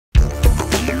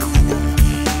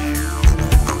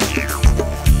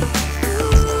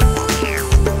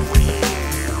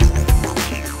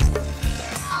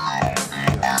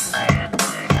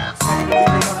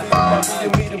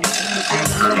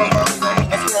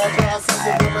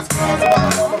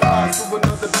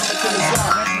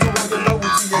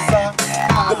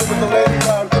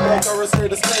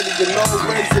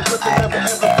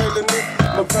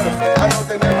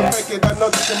know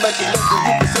you can make it look good.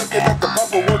 You can shake it like the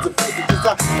bumper was a baby. Cause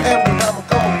I am the rhyme, I'm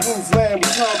from Queensland. We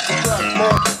come to crush,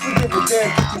 man. We give a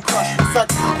damn, get you crushed. It's like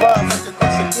you rhyme like a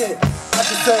crush again. At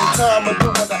the same time, I do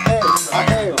what I am.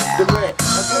 I am the man.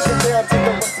 I'm cruising down to the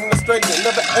Western Australia.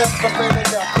 Never ask for failure.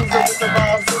 Now cruising with the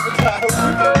rhymes of the time.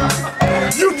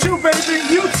 You too, baby.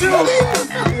 You too.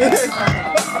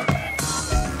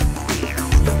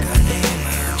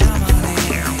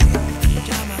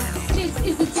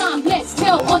 Let's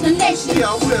tell all the nation.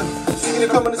 Yeah, I will. Singing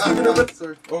and coming and speaking the rhythm.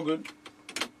 Sorry, all good.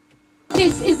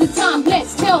 This is the time,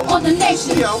 let's tell all the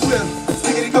nation. Yeah, I will.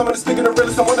 Singing and coming and speaking the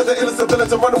realest. I'm one of the illest of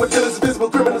villains. I'm running with killers, invisible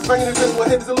criminals, bringing invisible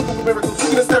haters and looking for miracles.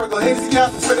 Looking hysterical, haters, yeah,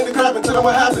 I'm spreading the crap and telling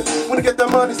what happened. When I get that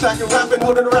money, stacking, rapping,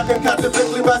 holding the racking, captive,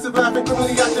 viciously massive, laughing,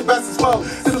 criminally active, bastards flow.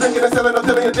 Still drinking and selling, I'm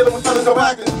telling you, dealing with fellas, no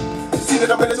acting. You see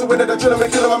that I'm in this winner, that drilling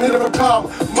and killing, I'm hitting from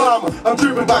calm. Mama, I'm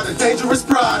driven by the dangerous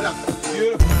pride.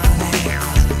 Beautiful.